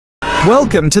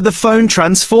Welcome to the Phone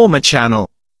Transformer channel.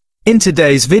 In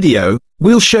today's video,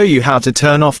 we'll show you how to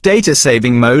turn off data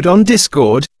saving mode on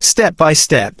Discord, step by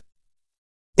step.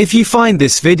 If you find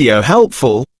this video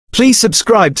helpful, please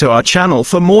subscribe to our channel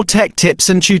for more tech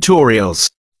tips and tutorials.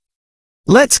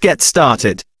 Let's get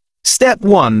started. Step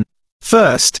 1.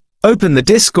 First, open the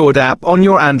Discord app on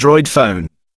your Android phone.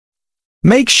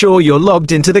 Make sure you're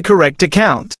logged into the correct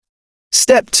account.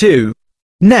 Step 2.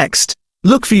 Next,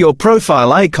 look for your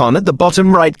profile icon at the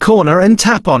bottom right corner and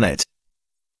tap on it.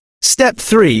 Step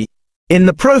 3. In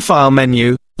the profile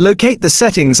menu, locate the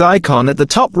settings icon at the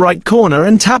top right corner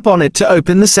and tap on it to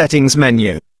open the settings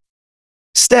menu.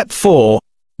 Step 4.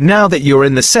 Now that you're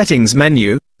in the settings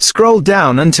menu, scroll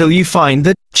down until you find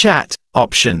the chat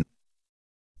option.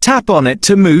 Tap on it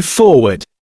to move forward.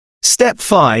 Step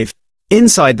 5.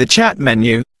 Inside the chat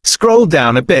menu, scroll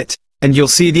down a bit, and you'll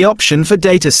see the option for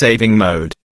data saving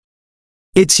mode.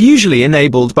 It's usually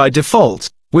enabled by default,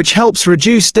 which helps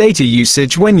reduce data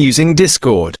usage when using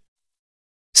Discord.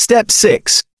 Step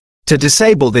 6. To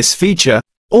disable this feature,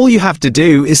 all you have to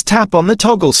do is tap on the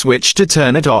toggle switch to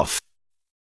turn it off.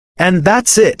 And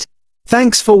that's it.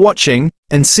 Thanks for watching,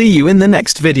 and see you in the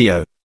next video.